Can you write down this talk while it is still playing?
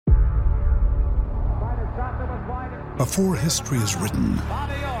Before history is written,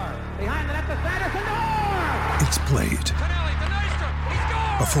 it's played.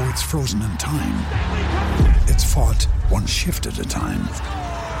 Before it's frozen in time, it's fought one shift at a time.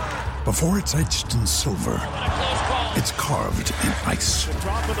 Before it's etched in silver, it's carved in ice.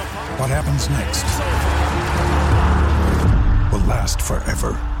 What happens next will last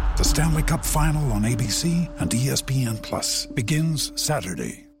forever. The Stanley Cup Final on ABC and ESPN Plus begins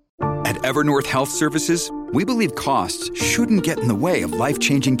Saturday. At Evernorth Health Services, we believe costs shouldn't get in the way of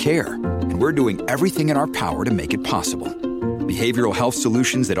life-changing care, and we're doing everything in our power to make it possible. Behavioral health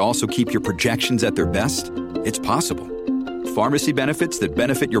solutions that also keep your projections at their best? It's possible. Pharmacy benefits that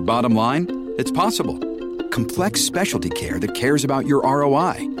benefit your bottom line? It's possible. Complex specialty care that cares about your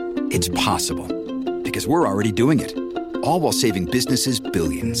ROI? It's possible. Because we're already doing it. All while saving businesses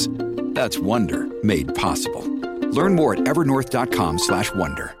billions. That's Wonder made possible. Learn more at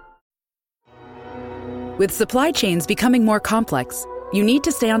evernorth.com/wonder. With supply chains becoming more complex, you need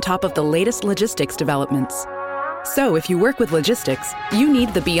to stay on top of the latest logistics developments. So if you work with logistics, you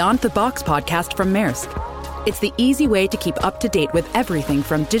need the Beyond the Box podcast from Maersk. It's the easy way to keep up to date with everything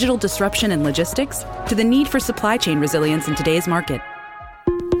from digital disruption in logistics to the need for supply chain resilience in today's market.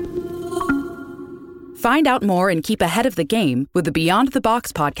 Find out more and keep ahead of the game with the Beyond the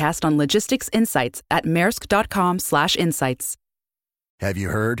Box podcast on logistics insights at maersk.com/insights. Have you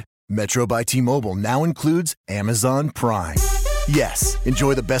heard? Metro by T-Mobile now includes Amazon Prime. Yes,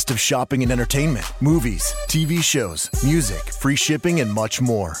 enjoy the best of shopping and entertainment, movies, TV shows, music, free shipping, and much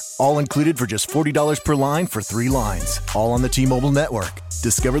more. All included for just $40 per line for 3 lines. All on the T-Mobile network.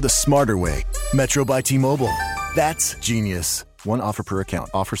 Discover the smarter way. Metro by T-Mobile. That's genius. One offer per account.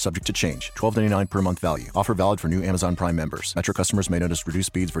 Offer subject to change. $12.99 per month value. Offer valid for new Amazon Prime members. Metro customers may notice reduced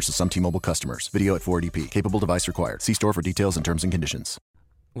speeds versus some T-Mobile customers. Video at 480p. Capable device required. See store for details and terms and conditions.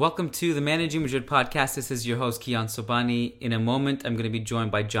 Welcome to the Managing Madrid podcast. This is your host, Kiyan Sobhani. In a moment, I'm going to be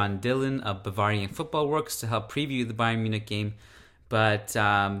joined by John Dillon of Bavarian Football Works to help preview the Bayern Munich game. But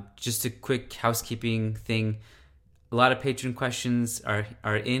just a quick housekeeping thing. A lot of patron questions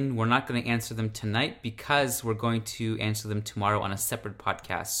are in. We're not going to answer them tonight because we're going to answer them tomorrow on a separate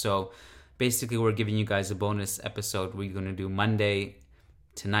podcast. So basically, we're giving you guys a bonus episode. We're going to do Monday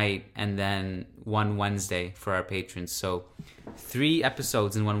tonight and then one Wednesday for our patrons. So 3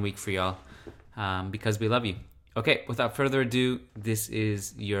 episodes in 1 week for y'all because we love you. Okay, without further ado, this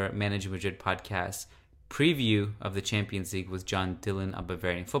is your Managing Madrid podcast preview of the Champions League with John Dillon of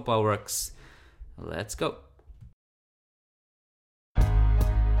Bavarian Football Works. Let's go.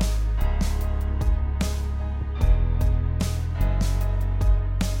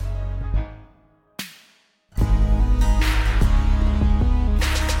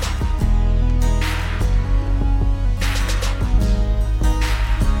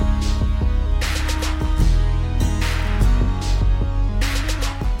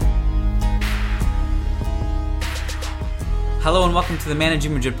 Hello and welcome to the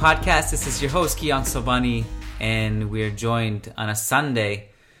Managing Madrid podcast. This is your host, Kiyan Sobhani, and we are joined on a Sunday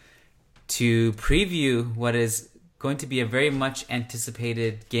to preview what is going to be a very much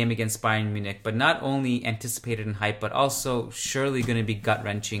anticipated game against Bayern Munich, but not only anticipated and hype, but also surely going to be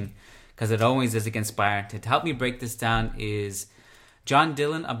gut-wrenching because it always is against Bayern. To help me break this down is John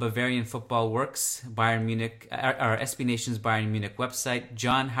Dillon of Bavarian Football Works, Bayern Munich, our SB Nation's Bayern Munich website.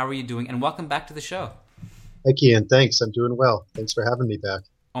 John, how are you doing? And welcome back to the show. Hey, Kiyan, thanks. I'm doing well. Thanks for having me back.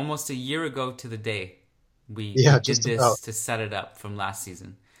 Almost a year ago to the day, we did this to set it up from last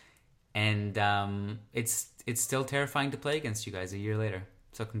season. And it's still terrifying to play against you guys a year later.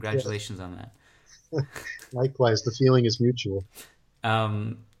 So congratulations on that. Likewise, the feeling is mutual.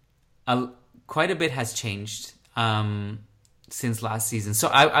 Quite a bit has changed since last season. So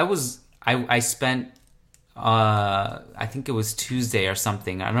I spent, I think it was Tuesday or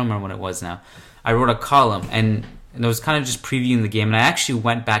something. I don't remember when it was now. I wrote a column and it was kind of just previewing the game. And I actually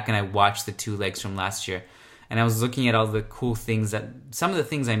went back and I watched the 2 legs from last year. And I was looking at all the cool things some of the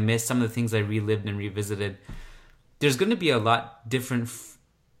things I missed, some of the things I relived and revisited. There's going to be a lot different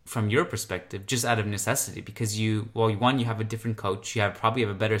from your perspective, just out of necessity, because you have a different coach. You probably have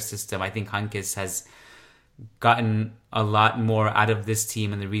a better system. I think Hankes has gotten a lot more out of this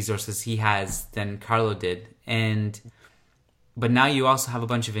team and the resources he has than Carlo did. But now you also have a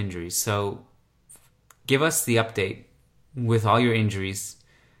bunch of injuries. So give us the update with all your injuries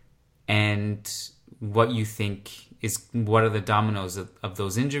and what you think what are the dominoes of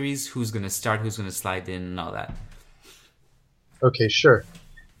those injuries, who's going to start, who's going to slide in, and all that. Okay, sure.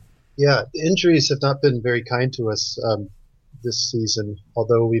 Yeah, the injuries have not been very kind to us this season,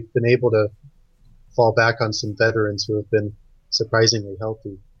 although we've been able to fall back on some veterans who have been surprisingly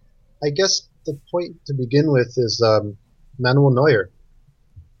healthy. I guess the point to begin with is Manuel Neuer.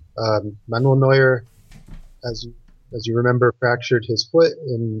 Manuel Neuer, as you remember, fractured his foot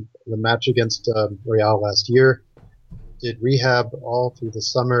in the match against Real last year. Did rehab all through the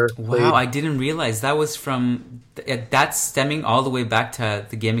summer. Wow, I didn't realize that was that's stemming all the way back to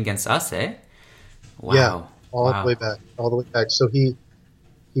the game against us, eh? Wow. Yeah, all the way back. So he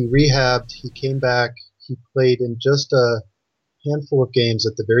rehabbed, he came back, he played in just a handful of games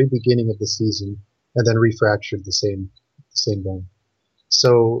at the very beginning of the season, and then refractured the same bone.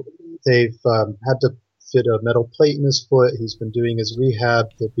 So they've had to fit a metal plate in his foot. He's been doing his rehab.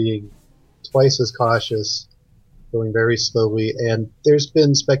 They're being twice as cautious, going very slowly, and there's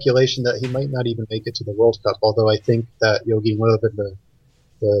been speculation that he might not even make it to the World Cup, although I think that Jogi Löw and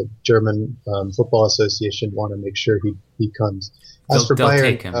the German Football Association want to make sure he comes. As for Bayern,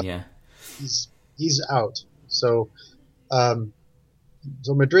 take him, yeah. He's out. So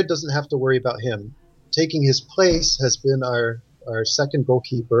Madrid doesn't have to worry about him. Taking his place has been our second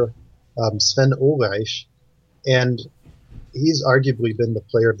goalkeeper, Sven Ulreich, and he's arguably been the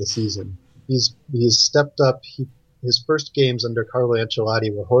player of the season. He's stepped up. His first games under Carlo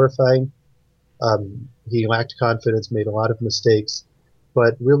Ancelotti were horrifying. He lacked confidence, made a lot of mistakes,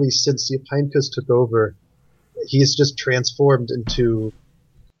 but really since Jupp Heynckes took over, he's just transformed into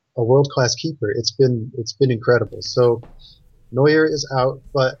a world-class keeper. It's been incredible. So Neuer is out,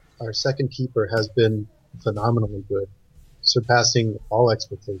 but our second keeper has been phenomenally good, surpassing all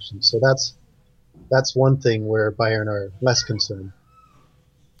expectations. So that's one thing where Bayern are less concerned.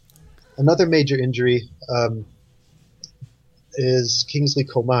 Another major injury is Kingsley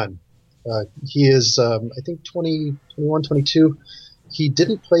Coman. He is, I think, 21, 22. He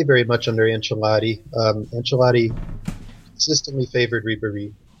didn't play very much under Ancelotti. Ancelotti consistently favored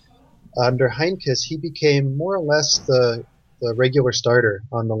Ribéry. Under Heynckes, he became more or less the regular starter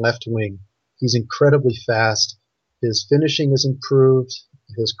on the left wing. He's incredibly fast. His finishing is improved.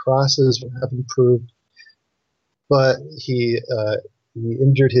 His crosses have improved. But he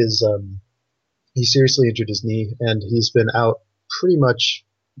injured his he seriously injured his knee, and he's been out pretty much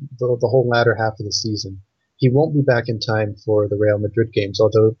the whole latter half of the season. He won't be back in time for the Real Madrid games,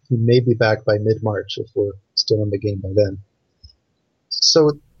 although he may be back by mid-March if we're still in the game by then.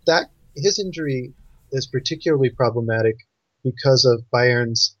 So that his injury is particularly problematic because of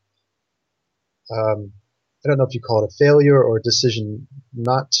Bayern's, I don't know if you call it a failure or a decision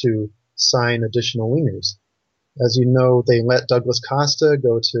not to sign additional wingers. As you know, they let Douglas Costa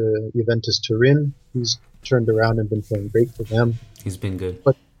go to Juventus Turin. He's turned around and been playing great for them. He's been good.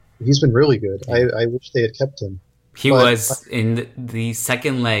 But he's been really good. Yeah. I wish they had kept him. He was in the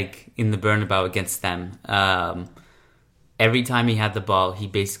second leg in the Bernabeu against them. Every time he had the ball, he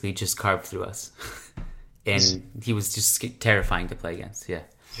basically just carved through us. And he was just terrifying to play against. Yeah.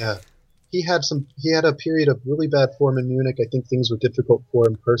 Yeah. He had a period of really bad form in Munich. I think things were difficult for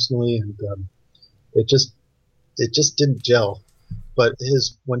him personally, and it just didn't gel. But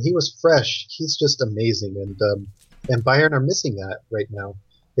when he was fresh, he's just amazing, and Bayern are missing that right now.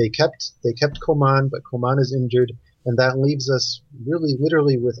 They kept Coman, but Coman is injured, and that leaves us really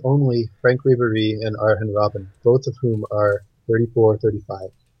literally with only Frank Ribéry and Arjen Robben, both of whom are 34, 35.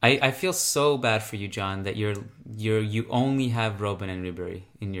 I feel so bad for you, John, that you only have Robben and Ribéry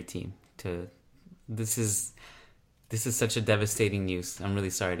in your team. This is such a devastating news. I'm really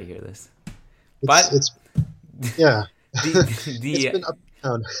sorry to hear this. It's yeah. It's been up and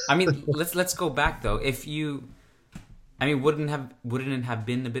down. I mean, let's go back though. Wouldn't it have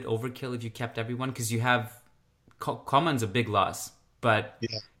been a bit overkill if you kept everyone? Because you have Coman's a big loss, but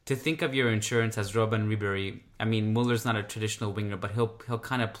yeah. To think of your insurance as Robben Ribéry, I mean, Muller's not a traditional winger, but he'll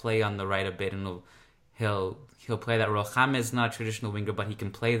kind of play on the right a bit, and he'll play that role. James is not a traditional winger, but he can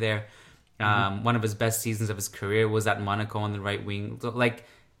play there. One of his best seasons of his career was at Monaco on the right wing. Like,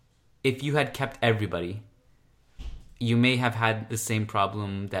 if you had kept everybody, you may have had the same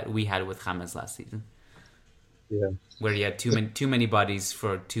problem that we had with James last season. Yeah, where you had too many bodies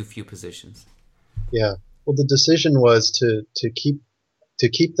for too few positions. Yeah, well, the decision was to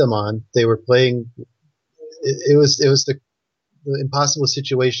keep them on. They were playing. It was the impossible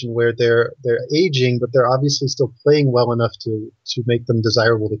situation where they're aging, but they're obviously still playing well enough to make them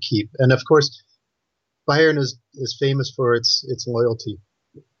desirable to keep. And of course, Bayern is famous for its loyalty.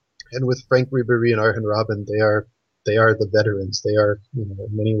 And with Frank Ribéry and Arjen Robben, they are the veterans. They are, in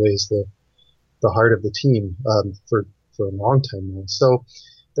many ways the heart of the team for a long time now. So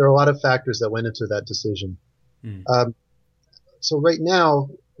there are a lot of factors that went into that decision. So right now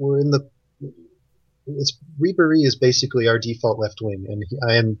we're in Ribéry is basically our default left wing, and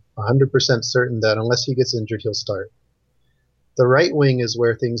I am 100% certain that unless he gets injured, he'll start. The right wing is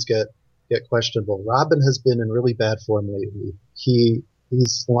where things get get questionable. Robin has been in really bad form lately.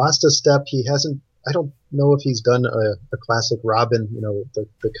 He's lost a step. He hasn't. I don't know if he's done a classic Robin.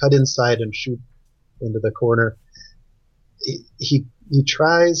 The cut inside and shoot into the corner. He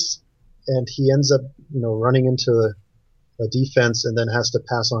tries, and he ends up running into a defense and then has to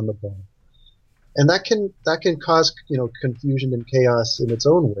pass on the ball. And that can cause confusion and chaos in its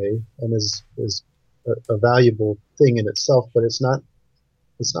own way, and is a valuable thing in itself. But it's not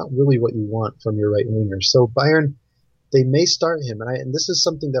really what you want from your right winger. So Bayern, they may start him, and this is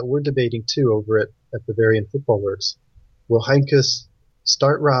something that we're debating too over at Bavarian Football Works. Will Heinkes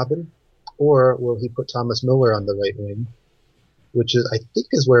start Robin, or will he put Thomas Müller on the right wing, which I think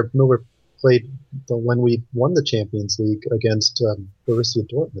is where Müller played when we won the Champions League against Borussia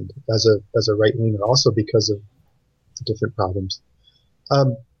Dortmund as a right winger, also because of the different problems.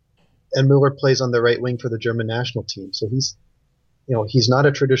 And Müller plays on the right wing for the German national team, so he's not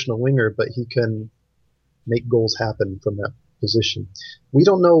a traditional winger, but he can make goals happen from that position. We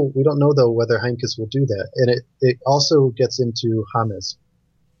don't know though whether Heinkes will do that, and it also gets into James.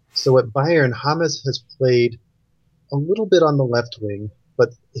 So at Bayern, James has played a little bit on the left wing, but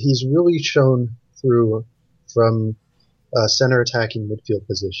he's really shown through from a center attacking midfield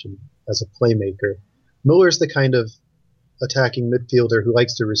position as a playmaker. Müller's the kind of attacking midfielder who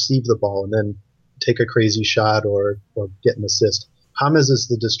likes to receive the ball and then take a crazy shot or get an assist. James is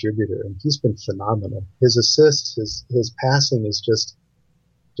the distributor, and he's been phenomenal. His assists, his passing is just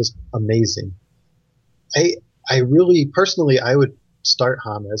amazing. I really, personally, I would start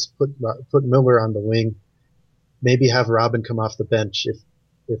James, put Müller on the wing, maybe have Robin come off the bench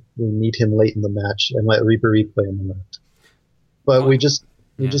if we need him late in the match, and let Ribéry play on the left. But we just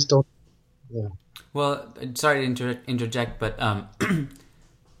don't. Yeah. Well, sorry to interject, but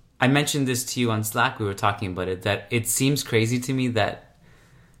I mentioned this to you on Slack. We were talking about it, that it seems crazy to me that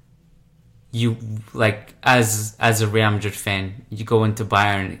you, like, as a Real Madrid fan, you go into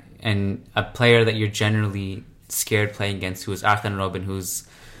Bayern and a player that you're generally scared playing against, who is Arjen Robben, who's,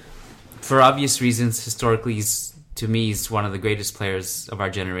 for obvious reasons, historically, to me, he's one of the greatest players of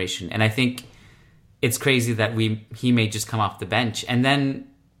our generation. And I think it's crazy that he may just come off the bench. And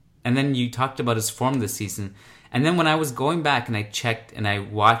then you talked about his form this season. And then when I was going back and I checked and I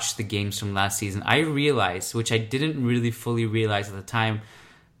watched the games from last season, I realized, which I didn't really fully realize at the time,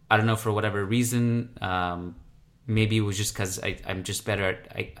 I don't know, for whatever reason, maybe it was just because I'm just better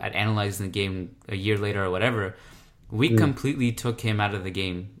at analyzing the game a year later or whatever, we completely took him out of the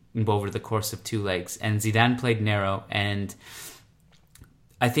game over the course of 2 legs. And Zidane played narrow, and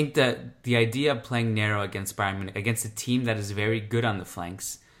I think that the idea of playing narrow against Bayern Munich, against a team that is very good on the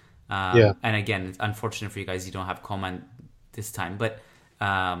flanks, and again, it's unfortunate for you guys you don't have Coman this time, but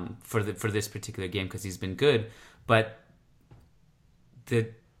for this particular game, because he's been good. But the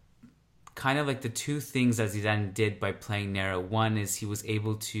kind of like the 2 things that Zidane did by playing narrow, one is he was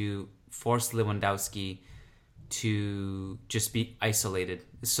able to force Lewandowski to just be isolated.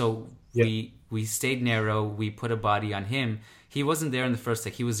 So we stayed narrow, we put a body on him. He wasn't there in the first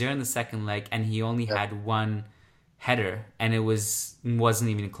leg, he was there in the second leg, and he only had one header, and it wasn't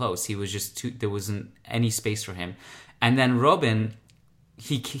even close. He was just there wasn't any space for him. And then Robin,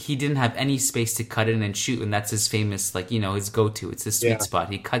 he didn't have any space to cut in and shoot, and that's his famous, his go-to. It's his sweet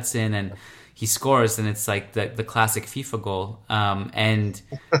spot. He cuts in and he scores, and it's like the classic FIFA goal. And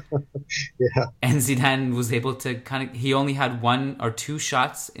Zidane was able to he only had 1 or 2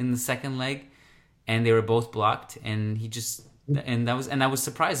 shots in the second leg, and they were both blocked, and I was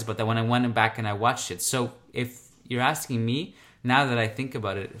surprised about that when I went back and I watched it. So if you're asking me, now that I think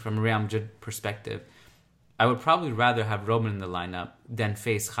about it from a Real Madrid perspective, I would probably rather have Robben in the lineup than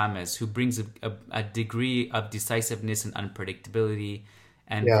face James, who brings a degree of decisiveness and unpredictability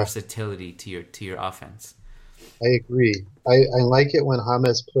and versatility to your offense. I agree. I like it when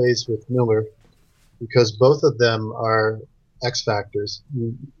James plays with Müller, because both of them are X factors.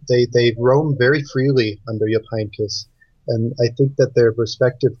 They roam very freely under Jupp Heynckes, and I think that their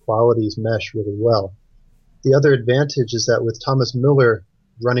respective qualities mesh really well. The other advantage is that with Thomas Müller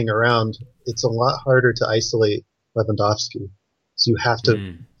running around, it's a lot harder to isolate Lewandowski. So you have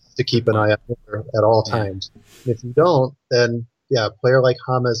to keep an eye on Müller at all times. And if you don't, then a player like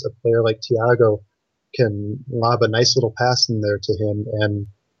James, a player like Thiago can lob a nice little pass in there to him, and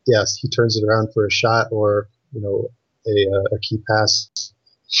yes, he turns it around for a shot or a key pass,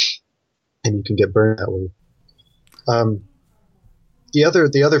 and you can get burned that way.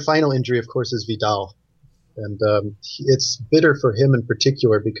 The other final injury, of course, is Vidal. And it's bitter for him in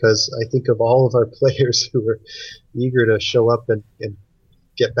particular, because I think of all of our players who were eager to show up and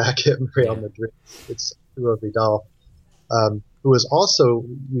get back at Real Madrid, it's Vidal. who was also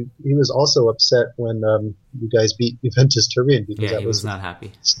he was also upset when you guys beat Juventus Turin because he was not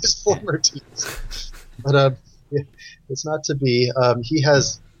happy. His former teams. But it's not to be. He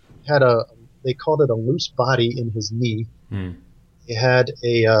has had they called it a loose body in his knee. He had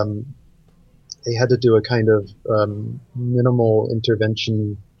they had to do a kind of minimal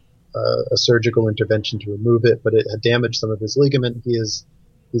intervention, a surgical intervention to remove it, but it had damaged some of his ligament.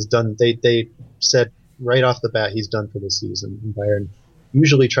 He's done. They said right off the bat he's done for the season. And Bayern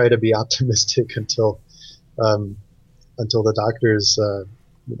usually try to be optimistic until the doctors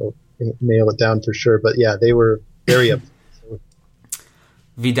nail it down for sure. But yeah, they were very upset.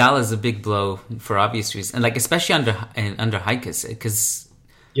 Vidal is a big blow for obvious reasons, and like especially under Heynckes, because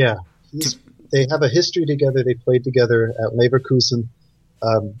they have a history together. They played together at Leverkusen,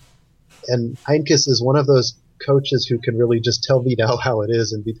 and Heynckes is one of those coaches who can really just tell Vidal how it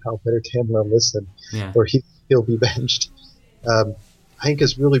is, and Vidal better damn well listen, or he'll be benched.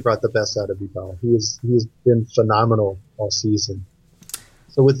 Heynckes really brought the best out of Vidal. He has been phenomenal all season.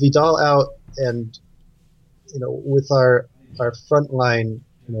 So with Vidal out, and with our front line,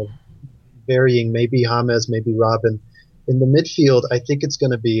 varying, maybe James, maybe Robin. In the midfield, I think it's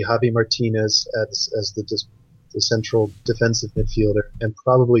going to be Javi Martinez as the central defensive midfielder, and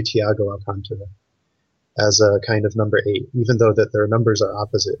probably Thiago Alcantara as a kind of number 8, even though that their numbers are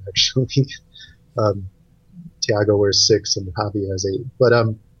opposite, actually. Thiago wears 6 and Javi has 8. But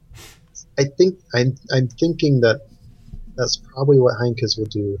I think I'm thinking that that's probably what Heynckes will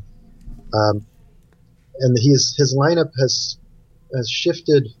do. And his lineup has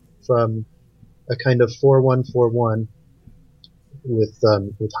shifted from a kind of 4-1-4-1 with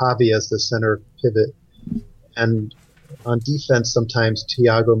Javi as the center pivot, and on defense sometimes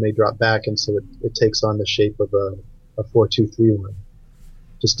Thiago may drop back, and so it takes on the shape of a 4-2-3-1,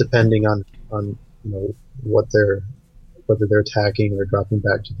 just depending on whether they're attacking or dropping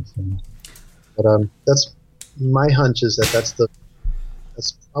back to defend. But that's my hunch, is that's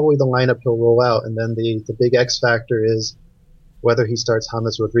probably the lineup he'll roll out, and then the big X factor is whether he starts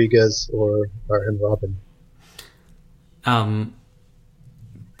James Rodriguez or Arjen Robben.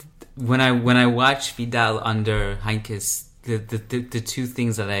 When I watch Vidal under Heynckes, the two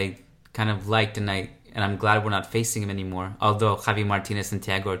things that I kind of liked, and I'm glad we're not facing him anymore. Although Javi Martinez and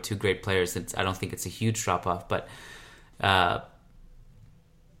Thiago are two great players, I don't think it's a huge drop off. But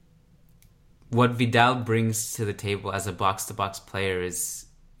what Vidal brings to the table as a box to box player is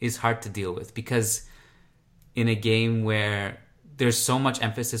hard to deal with, because in a game where there's so much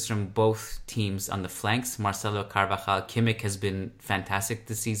emphasis from both teams on the flanks, Marcelo Carvajal, Kimmich has been fantastic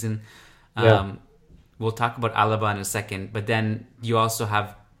this season. We'll talk about Alaba in a second, but then you also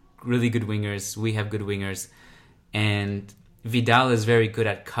have really good wingers. We have good wingers, and Vidal is very good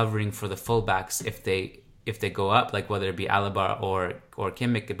at covering for the fullbacks if they go up, like whether it be Alaba or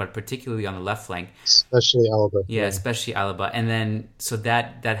Kimmich, but particularly on the left flank, especially Alaba. Yeah, especially Alaba, and then so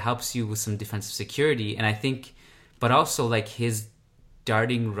that helps you with some defensive security, and I think, but also like his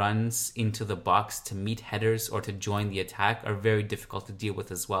darting runs into the box to meet headers or to join the attack are very difficult to deal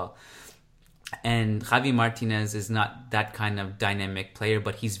with as well. And Javi Martinez is not that kind of dynamic player,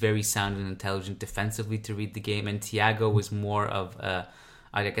 but he's very sound and intelligent defensively to read the game. And Thiago was more of a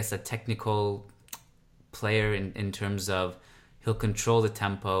technical player in terms of he'll control the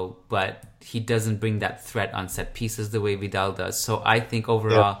tempo, but he doesn't bring that threat on set pieces the way Vidal does. So I think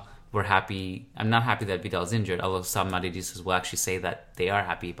overall we're happy. I'm not happy that Vidal's injured, although some Madridistas will actually say that they are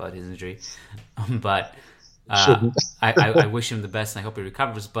happy about his injury. But I wish him the best, and I hope he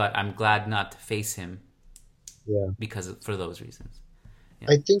recovers, but I'm glad not to face him for those reasons. Yeah.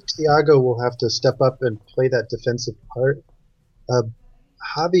 I think Thiago will have to step up and play that defensive part.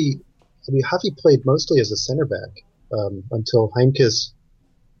 Javi played mostly as a center back until Heynckes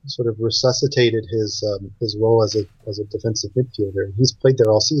sort of resuscitated his role as a defensive midfielder. He's played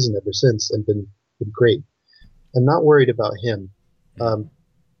there all season ever since and been great. I'm not worried about him.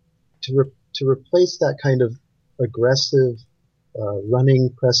 To replace that kind of aggressive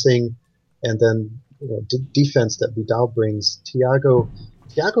running, pressing, and then defense that Vidal brings, Thiago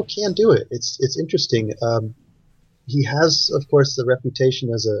can do it. It's interesting. He has, of course, the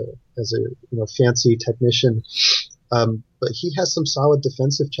reputation as a fancy technician, but he has some solid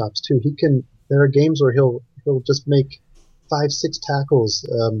defensive chops too. There are games where he'll just make 5-6 tackles,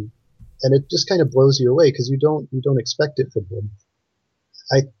 and it just kind of blows you away because you don't expect it from him.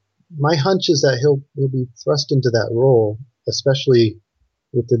 My hunch is that he'll be thrust into that role, especially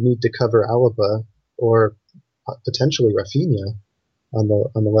with the need to cover Alaba or potentially Rafinha on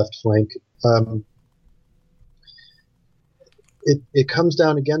the left flank. it comes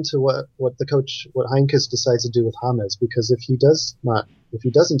down again to what the coach, what Heinkes decides to do with James, because if he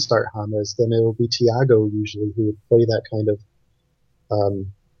doesn't start James, then it will be Thiago usually who would play that kind of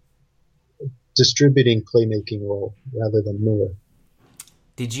um, distributing playmaking role rather than Müller.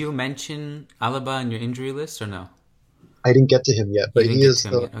 Did you mention Alaba on your injury list or no? I didn't get to him yet, but he is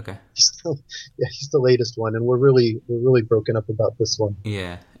okay. He's the latest one, and we're really broken up about this one.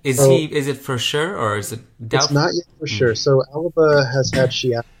 Yeah, is it for sure or is it doubtful? It's not yet for sure. So Alaba has had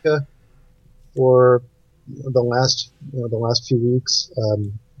sciatica for the last few weeks.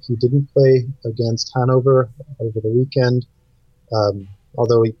 He didn't play against Hanover over the weekend,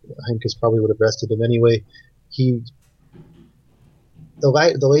 although Heinkes probably would have rested him anyway. The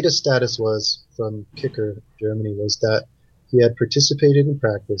latest status was from Kicker Germany was that he had participated in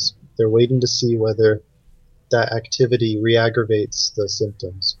practice. They're waiting to see whether that activity re-aggravates the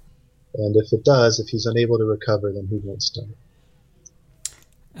symptoms. And if it does, if he's unable to recover, then he won't start.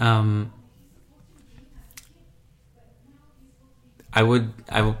 I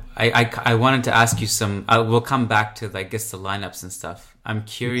wanted to ask you some. We'll come back to, I guess, the lineups and stuff. I'm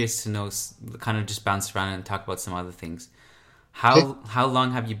curious to know, kind of just bounce around and talk about some other things. How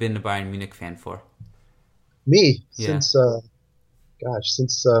long have you been a Bayern Munich fan for? Me? Yeah. Since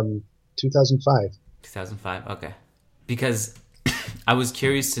 2005. 2005, okay. Because I was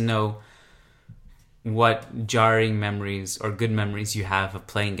curious to know what jarring memories or good memories you have of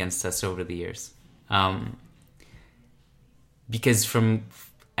playing against us over the years. Because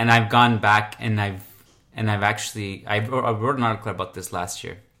I've gone back and I wrote an article about this last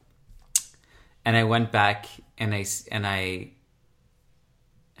year. And I went back and I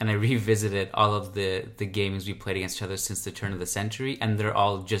revisited all of the games we played against each other since the turn of the century, and they're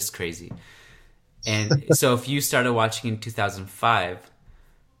all just crazy. And so if you started watching in 2005,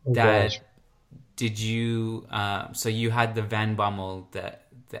 did you? So you had the Van Bommel, the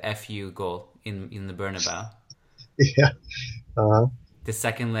FU goal in the Bernabeu. Yeah. The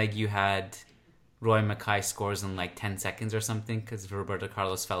second leg you had Roy Mackay scores in like 10 seconds or something because Roberto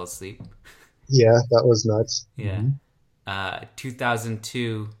Carlos fell asleep. Yeah, that was nuts. Yeah.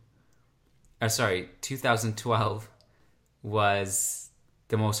 2012 was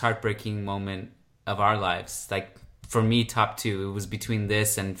the most heartbreaking moment of our lives. Like, for me, top two. It was between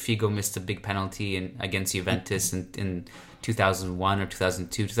this and Figo missed a big penalty against Juventus in 2001 or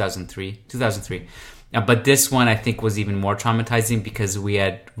 2002, 2003. But this one, I think, was even more traumatizing because we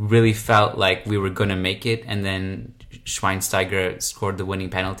had really felt like we were going to make it, and then Schweinsteiger scored the winning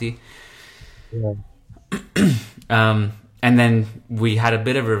penalty. Yeah. And then we had a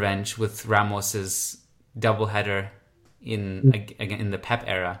bit of revenge with Ramos's doubleheader in the Pep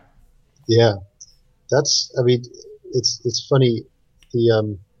era. Yeah, it's funny.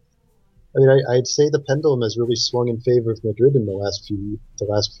 I'd say the pendulum has really swung in favor of Madrid in the last few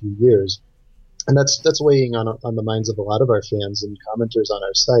years, and that's weighing on the minds of a lot of our fans and commenters on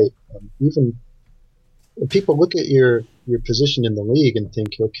our site. Even when people look at your position in the league and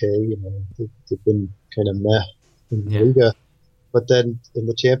think, okay, they've been kind of meh in the Liga, but then in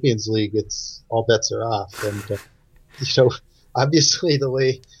the Champions League, it's all bets are off. And obviously the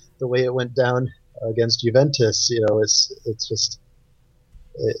way it went down against Juventus, it's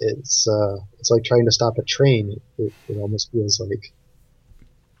like trying to stop a train. It almost feels like.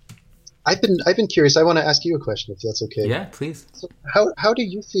 I've been curious. I want to ask you a question, if that's okay. Yeah, please. So how do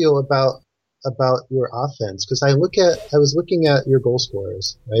you feel about your offense? Because I was looking at your goal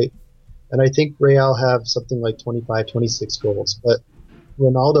scorers, right? And I think Real have something like 25, 26 goals, but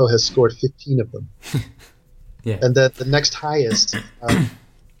Ronaldo has scored 15 of them. Yeah. And the next highest, I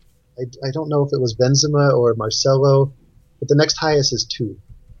don't know if it was Benzema or Marcelo, but the next highest is 2.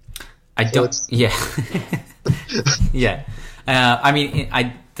 Yeah. Yeah.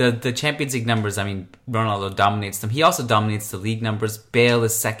 The Champions League numbers, Ronaldo dominates them. He also dominates the league numbers. Bale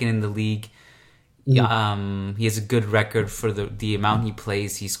is second in the league. He has a good record for the amount he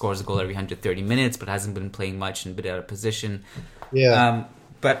plays. He scores a goal every 130 minutes, but hasn't been playing much and a bit out of position. Yeah.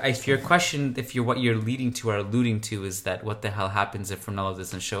 But if what you're leading to or alluding to is that what the hell happens if Ronaldo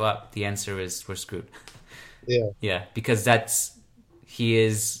doesn't show up, the answer is we're screwed. Yeah. Yeah, because he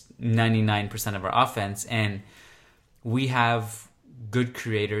is 99% of our offense, and we have good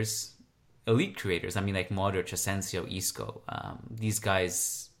creators, elite creators. Like Modric, Asensio, Isco. These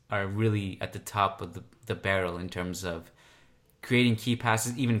guys are really at the top of the barrel in terms of creating key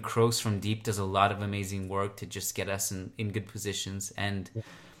passes. Even Kroos from deep does a lot of amazing work to just get us in good positions. And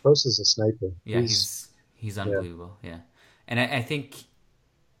Kroos is a sniper. Yeah, he's unbelievable. Yeah. And I think,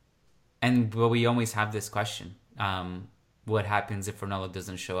 but we always have this question: what happens if Ronaldo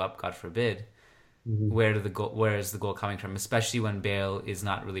doesn't show up? God forbid. where is the goal coming from? Especially when Bale is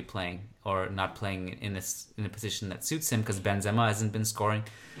not really playing or not playing in a position that suits him because Benzema hasn't been scoring.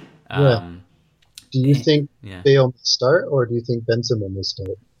 Do you think Bale will start, or do you think Benzema will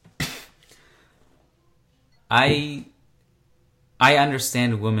start? I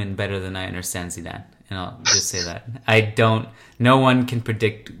understand women better than I understand Zidane, and I'll just say that. No one can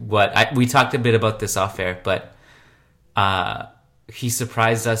predict we talked a bit about this off air, but he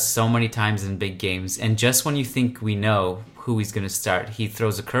surprised us so many times in big games, and just when you think we know who he's going to start, he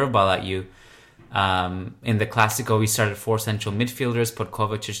throws a curveball at you. In the Clasico, we started 4 central midfielders, put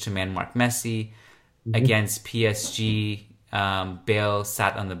Kovacic to man mark Messi. Against PSG, Bale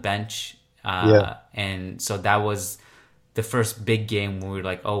sat on the bench. And so that was the first big game where we were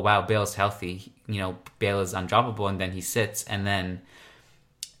like, oh, wow, Bale's healthy. Bale is undroppable. And then he sits. And then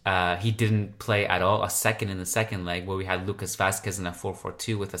he didn't play at all in the second leg where we had Lucas Vazquez in a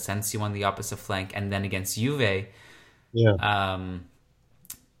 4-4-2 with Asensio on the opposite flank. And then against Juve,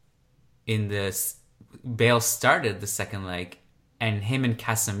 Bale started the second leg. And him and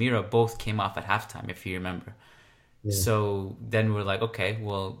Casemiro both came off at halftime, if you remember. Yeah. So then we're like, okay,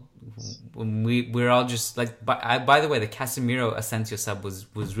 well, we're all just like. By the way, the Casemiro Asensio sub was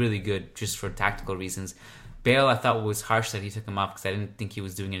really good, just for tactical reasons. Bale, I thought was harsh that he took him off because I didn't think he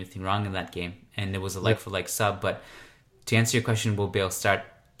was doing anything wrong in that game, and it was a like for like sub. But to answer your question, will Bale start?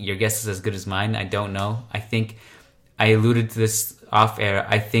 Your guess is as good as mine. I don't know. I think I alluded to this off air.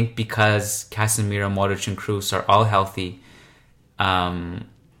 I think because Casemiro, Modric, and Kroos are all healthy.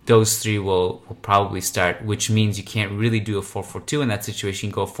 Those three will probably start, which means you can't really do a 4-4-2 in that situation.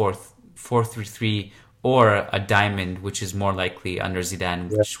 You go 4-3-3 or a diamond, which is more likely under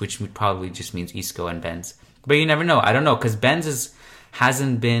Zidane, which probably just means Isco and Benz. But you never know. I don't know, because Benz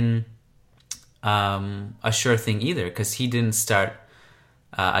hasn't been a sure thing either, because he didn't start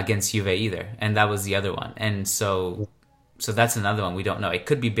against Juve either, and that was the other one. And so that's another one we don't know. It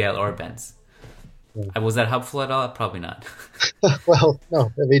could be Bale or Benz. Yeah. Was that helpful at all? Probably not. Well,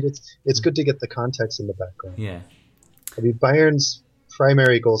 no. I mean, it's good to get the context in the background. Yeah. I mean, Bayern's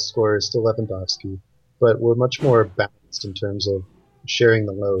primary goal scorer is still Lewandowski, but we're much more balanced in terms of sharing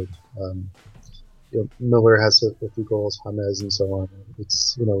the load. Miller has a few goals, James, and so on.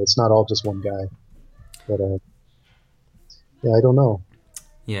 It's it's not all just one guy. But I don't know.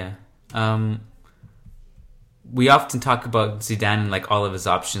 Yeah. We often talk about Zidane and like all of his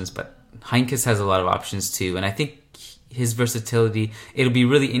options, but Heinkes has a lot of options too, and I think his versatility, it'll be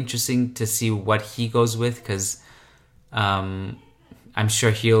really interesting to see what he goes with, because I'm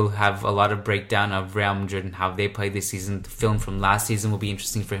sure he'll have a lot of breakdown of Real Madrid and how they played this season. The film from last season will be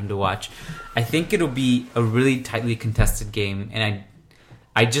interesting for him to watch. I think it'll be a really tightly contested game, and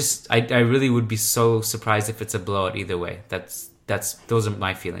I really would be so surprised if it's a blowout either way. Those are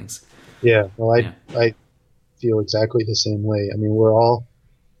my feelings. Yeah, well, I feel exactly the same way. I mean, we're all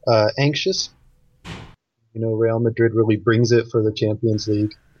anxious. Real Madrid really brings it for the Champions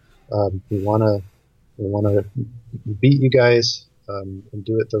League. We want to beat you guys and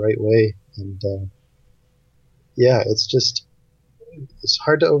do it the right way. And it's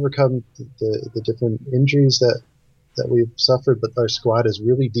hard to overcome the different injuries that we've suffered, but our squad is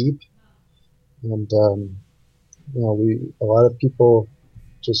really deep. And a lot of people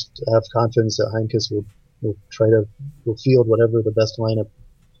just have confidence that Heinkes will field whatever the best lineup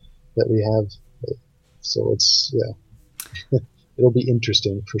that we have. So it'll be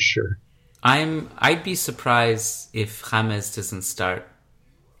interesting for sure. I'd be surprised if James doesn't start,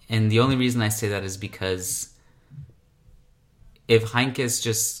 and the only reason I say that is because if Heinkes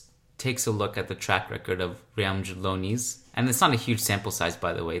just takes a look at the track record of Real Madrid loanees, and it's not a huge sample size,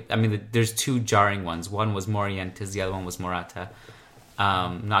 by the way. I mean, there's two jarring ones. One was Morientes, the other one was Morata,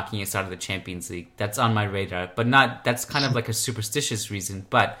 knocking us out of the Champions League. That's on my radar, but that's kind of like a superstitious reason.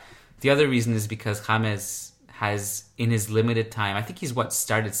 But the other reason is because James has, in his limited time, I think he's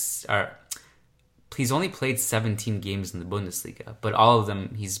he's only played 17 games in the Bundesliga, but all of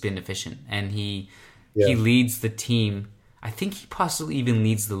them he's been efficient, and he leads the team. I think he possibly even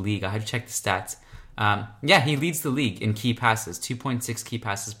leads the league. I had to check the stats. He leads the league in key passes, 2.6 key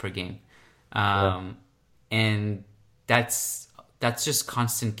passes per game, and that's just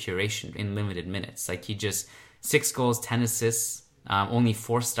constant curation in limited minutes. Like, he just 6 goals, 10 assists. Only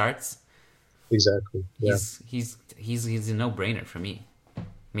 4 starts. Exactly. Yeah. He's a no-brainer for me.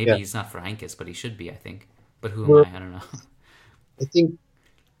 Maybe he's not for Heinkes, but he should be, I think. But who am I? I don't know. I think,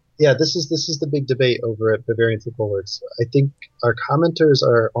 this is the big debate over at Bavarian Football Works. I think our commenters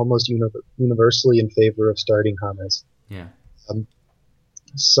are almost universally in favor of starting James. Yeah.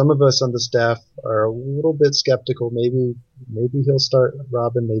 some of us on the staff are a little bit skeptical. Maybe he'll start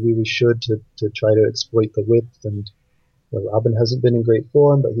Robin. Maybe we should to try to exploit the width. And Robin hasn't been in great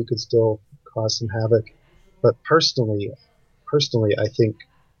form, but he could still cause some havoc. But personally, I think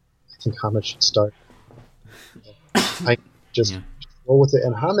James should start. I just roll with it.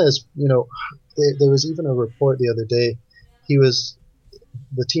 And James, there was even a report the other day.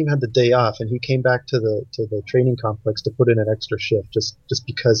 The team had the day off, and he came back to the training complex to put in an extra shift just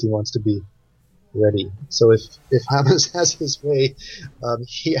because he wants to be ready. So if James has his way,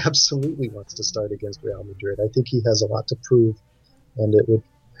 he absolutely wants to start against Real Madrid. I think he has a lot to prove, and it would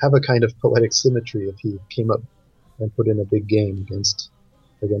have a kind of poetic symmetry if he came up and put in a big game against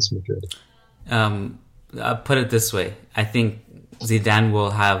Madrid. I'll put it this way. I think Zidane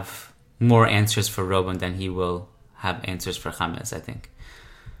will have more answers for Robben than he will have answers for James, I think.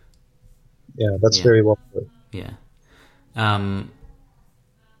 Yeah, that's very well put. Yeah.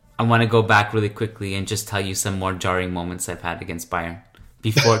 I want to go back really quickly and just tell you some more jarring moments I've had against Bayern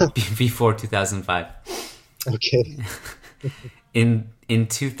before 2005. Okay. In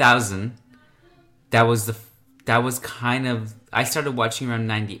 2000, that was kind of, I started watching around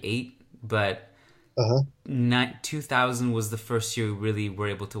 98, but 2000 was the first year we really were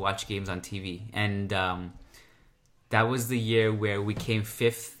able to watch games on TV, and that was the year where we came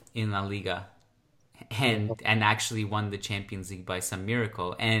 5th in La Liga and actually won the Champions League by some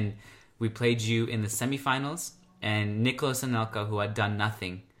miracle. And we played you in the semifinals, and Nicolas Anelka, who had done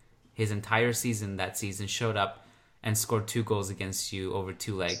nothing his entire season that season, showed up and scored 2 goals against you over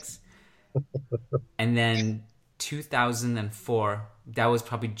 2 legs. And then 2004, that was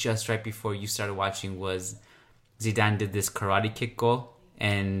probably just right before you started watching, was Zidane did this karate kick goal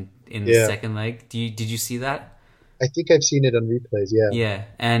and in the second leg. Did you see that? I think I've seen it on replays. Yeah. Yeah,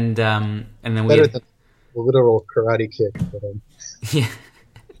 and then better than a literal karate kick.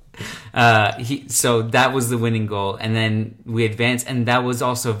 But, so that was the winning goal, and then we advanced, and that was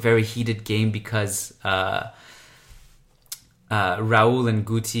also a very heated game because Raul and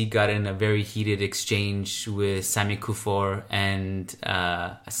Guti got in a very heated exchange with Sami Kufor and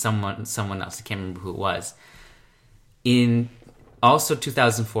someone else. I can't remember who it was. In also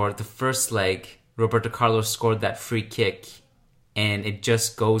 2004, the first leg, Roberto Carlos scored that free kick, and it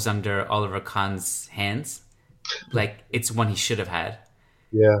just goes under Oliver Kahn's hands. Like, it's one he should have had.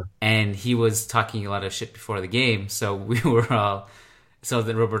 Yeah. And he was talking a lot of shit before the game, so we were all... So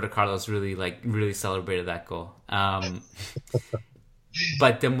that Roberto Carlos really celebrated that goal.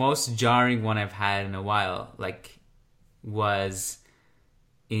 But the most jarring one I've had in a while, was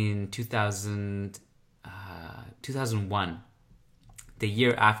in 2001, the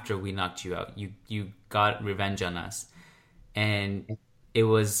year after we knocked you out. You got revenge on us, and it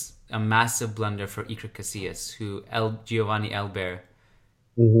was a massive blunder for Iker Casillas, who Giovanni Elber,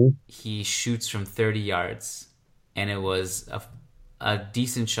 he shoots from 30 yards, and it was a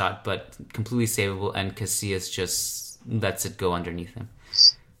decent shot, but completely savable, and Casillas just lets it go underneath him.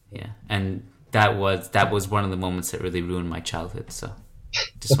 Yeah, and that was one of the moments that really ruined my childhood. So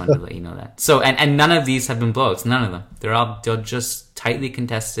just wanted to let you know that. So and none of these have been blowouts. None of them. They're just tightly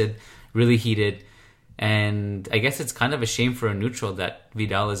contested, really heated, and I guess it's kind of a shame for a neutral that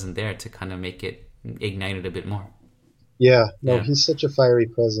Vidal isn't there to kind of make it ignite it a bit more. Yeah, he's such a fiery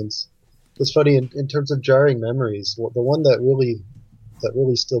presence. It's funny in terms of jarring memories. The one that really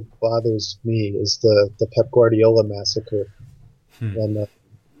still bothers me is the Pep Guardiola massacre, and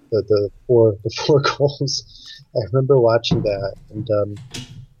the four goals. I remember watching that, and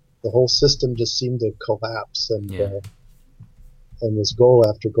the whole system just seemed to collapse, and this goal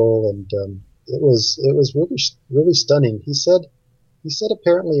after goal, and it was really stunning. He said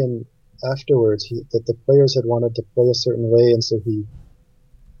apparently afterwards that the players had wanted to play a certain way, and so he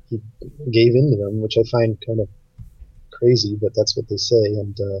gave in to them, which I find kind of crazy, but that's what they say,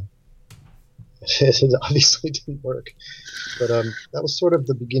 and it obviously didn't work. But that was sort of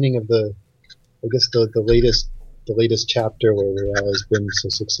the beginning of the latest chapter where Real has been so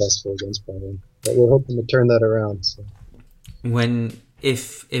successful against Bayern. But we're hoping to turn that around. So.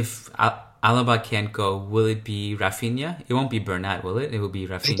 If Alaba can't go, will it be Rafinha? It won't be Bernat, will it? It will be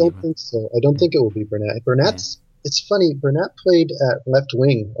Rafinha. I don't think so. I don't think it will be Bernat. It's funny. Bernat played at left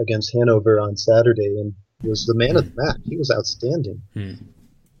wing against Hanover on Saturday and was the man of the match. He was outstanding.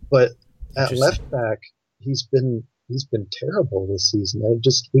 But at left back, he's been terrible this season.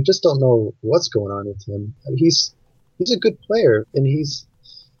 We just don't know what's going on with him. He's a good player, and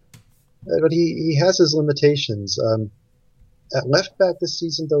but he has his limitations. At left back this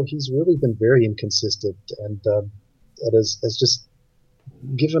season, though, he's really been very inconsistent, and has just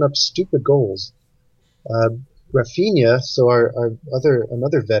given up stupid goals. Rafinha, so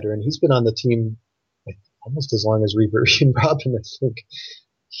another veteran, he's been on the team like almost as long as Ribery and Robin, I think.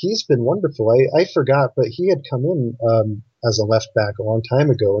 He's been wonderful. I forgot, but he had come in as a left back a long time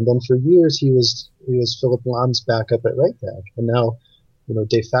ago, and then for years he was Philip Lahm's backup at right back, and now,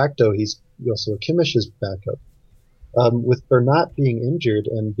 de facto he's also Kimmich's backup. With Bernat being injured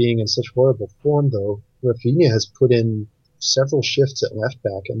and being in such horrible form, though, Rafinha has put in several shifts at left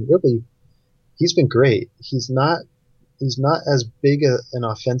back, and really, he's been great. He's not as big an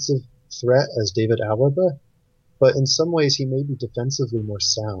offensive threat as David Alaba, but in some ways he may be defensively more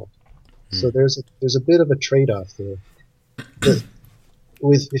sound. So there's a bit of a trade-off there. But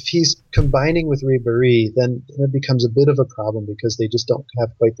if he's combining with Ribéry, then it becomes a bit of a problem because they just don't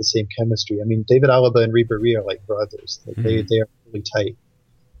have quite the same chemistry. I mean, David Alaba and Ribéry are like brothers. They are really tight.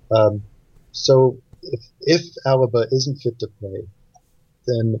 So if Alaba isn't fit to play,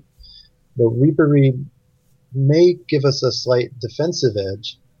 then Ribéry may give us a slight defensive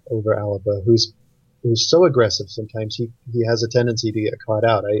edge over Alaba, who's so aggressive sometimes he has a tendency to get caught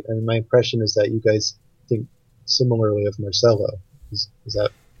out. And my impression is that you guys think similarly of Marcelo. Is that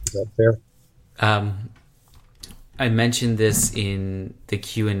fair? I mentioned this in the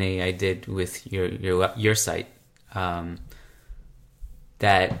Q&A I did with your site,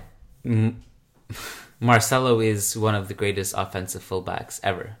 that Marcelo is one of the greatest offensive fullbacks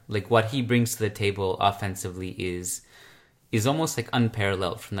ever. Like, what he brings to the table offensively is almost like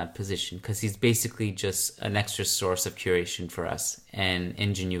unparalleled from that position, because he's basically just an extra source of curation for us and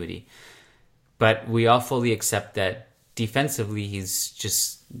ingenuity. But we all fully accept that defensively he's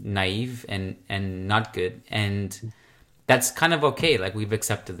just naive and not good, and that's kind of okay. Like, we've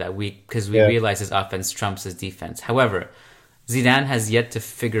accepted that because we realize his offense trumps his defense. However, Zidane has yet to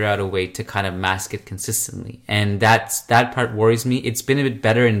figure out a way to kind of mask it consistently, and that part worries me. It's been a bit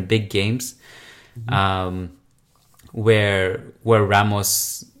better in big games, where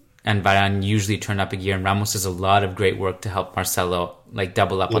Ramos and Varane usually turn up a gear, and Ramos does a lot of great work to help Marcelo like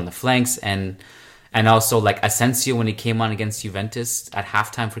double up on the flanks, and also like Asensio when he came on against Juventus at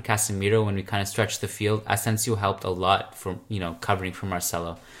halftime for Casemiro, when we kind of stretched the field, Asensio helped a lot for covering for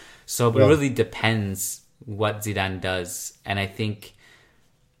Marcelo. So it really depends what Zidane does, and I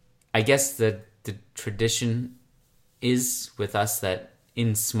guess the tradition is with us that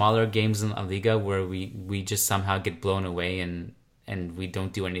in smaller games in La Liga where we just somehow get blown away and we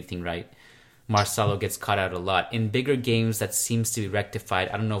don't do anything right, Marcelo gets caught out a lot. In bigger games, that seems to be rectified.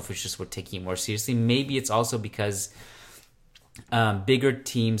 I don't know if it's just we're taking it more seriously. Maybe it's also because bigger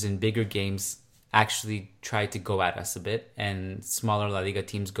teams in bigger games actually try to go at us a bit, and smaller La Liga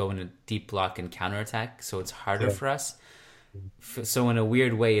teams go in a deep block and counterattack, so it's harder for us. So in a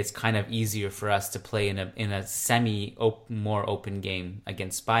weird way, it's kind of easier for us to play in a more open game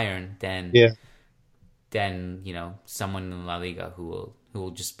against Bayern than someone in La Liga who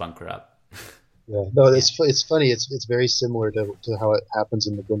will just bunker up. Yeah, no, it's funny. It's very similar to how it happens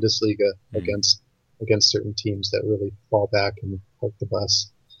in the Bundesliga against certain teams that really fall back and park the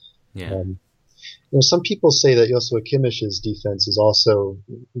bus. Yeah. Some people say that Joshua Kimmich's defense is also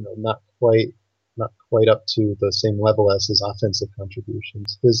not quite up to the same level as his offensive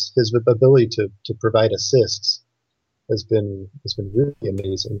contributions. His ability to provide assists has been really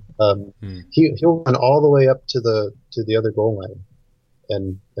amazing. He'll run all the way up to the other goal line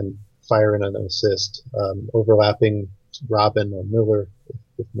and fire in an assist, overlapping Robin or Miller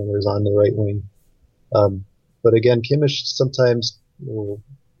if Miller's on the right wing. But again, Kimmich sometimes will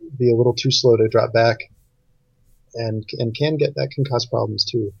be a little too slow to drop back, and that can cause problems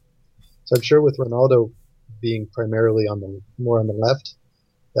too. So I'm sure with Ronaldo being primarily more on the left,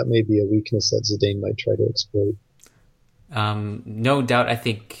 that may be a weakness that Zidane might try to exploit. No doubt. I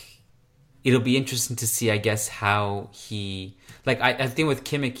think it'll be interesting to see, I guess, how he I think with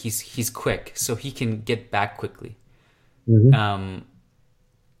Kimmich, he's quick, so he can get back quickly.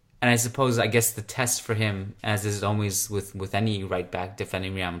 And I suppose, I guess the test for him, as is always with any right back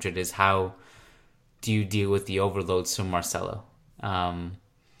defending Real Madrid, is how do you deal with the overloads from Marcelo? I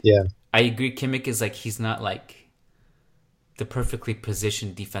agree. Kimmich is he's not the perfectly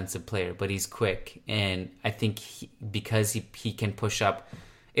positioned defensive player, but he's quick, and I think because he can push up,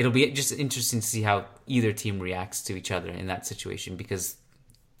 it'll be just interesting to see how either team reacts to each other in that situation, because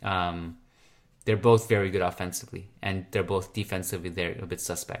they're both very good offensively, and they're both defensively they're a bit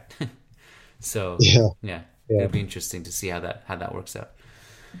suspect. So it'll be interesting to see how that works out.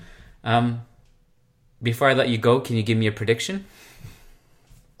 Before I let you go, can you give me a prediction?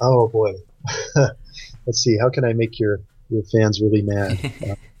 Oh boy, let's see. How can I make your fans really mad?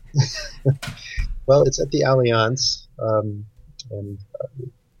 Well, it's at the Allianz, and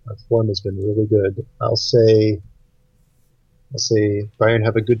Our form has been really good. I'll say Bayern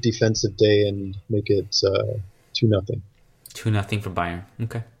have a good defensive day and make it 2-0. 2-0 for Bayern.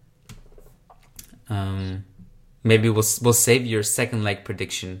 Okay. Maybe we'll save your second leg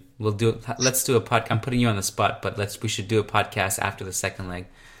prediction. Let's do a podcast. I'm putting you on the spot, but we should do a podcast after the second leg.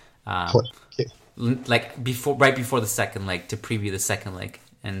 Okay. Like right before the second leg to preview the second leg,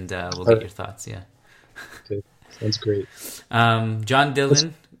 and we'll get your thoughts. Yeah. Okay. Sounds great. John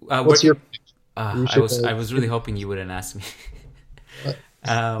Dillon. What's your? I was really hoping you wouldn't ask me.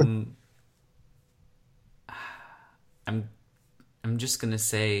 I'm just gonna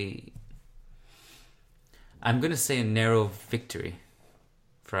say. I'm gonna say a narrow victory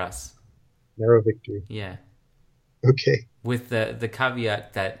for us. Narrow victory. Yeah. Okay. With the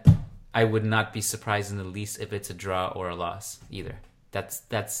caveat that I would not be surprised in the least if it's a draw or a loss either.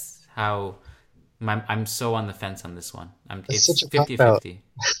 That's how I'm so on the fence on this one. It's 50-50.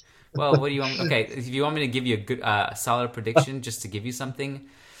 Well, what do you want? Okay, if you want me to give you a good, solid prediction, just to give you something,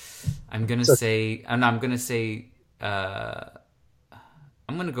 I'm gonna say. I'm gonna say. I'm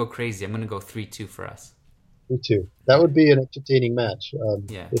gonna go crazy. I'm gonna go 3-2 for us. 3-2. That would be an entertaining match.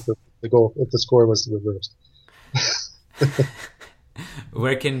 Yeah. If the score was reversed.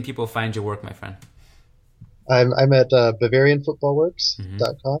 Where can people find your work, my friend? I'm at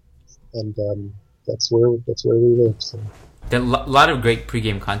BavarianFootballWorks.com, and that's where we live. So. A lot of great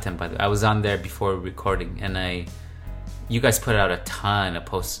pregame content, by the way. I was on there before recording, and you guys put out a ton of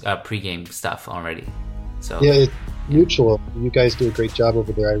pregame stuff already. So yeah, it's mutual. You guys do a great job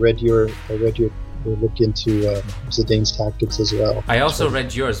over there. I read your look into Zidane's tactics as well. I also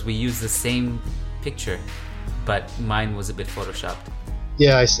read yours. We used the same picture, but mine was a bit photoshopped.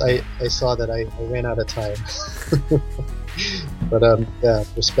 Yeah, I saw that. I ran out of time. But yeah,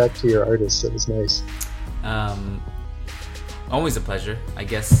 respect to your artists. It was nice. Always a pleasure. I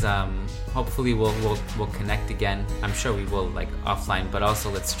guess hopefully we'll connect again. I'm sure we will, like offline, but also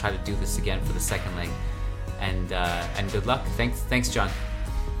let's try to do this again for the second leg. And good luck. Thanks, John.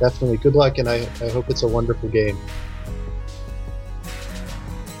 Definitely. Good luck, and I hope it's a wonderful game.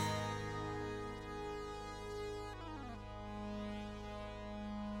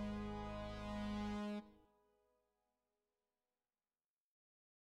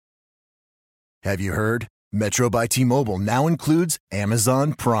 Have you heard? Metro by T-Mobile now includes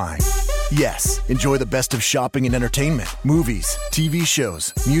Amazon Prime. Yes, enjoy the best of shopping and entertainment, movies, TV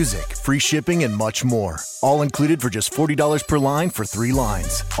shows, music, free shipping, and much more. All included for just $40 per line for 3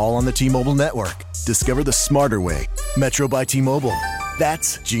 lines. All on the T-Mobile network. Discover the smarter way. Metro by T-Mobile.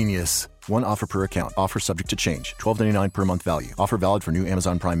 That's genius. One offer per account. Offer subject to change. $12.99 per month value. Offer valid for new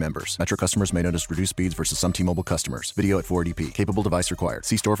Amazon Prime members. Metro customers may notice reduced speeds versus some T-Mobile customers. Video at 480p. Capable device required.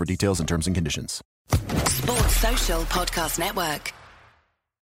 See store for details and terms and conditions. Sports Social Podcast Network.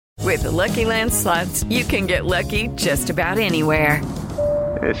 With the Lucky Land Slots, you can get lucky just about anywhere.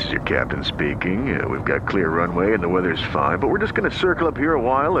 This is your captain speaking. We've got clear runway and the weather's fine, but we're just going to circle up here a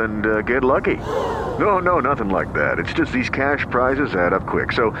while and get lucky. No, nothing like that. It's just these cash prizes add up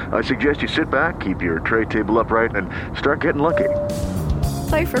quick. So I suggest you sit back, keep your tray table upright, and start getting lucky.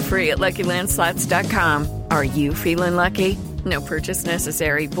 Play for free at LuckyLandSlots.com. Are you feeling lucky? No purchase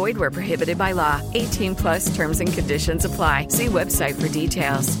necessary. Void where prohibited by law. 18+ terms and conditions apply. See website for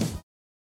details.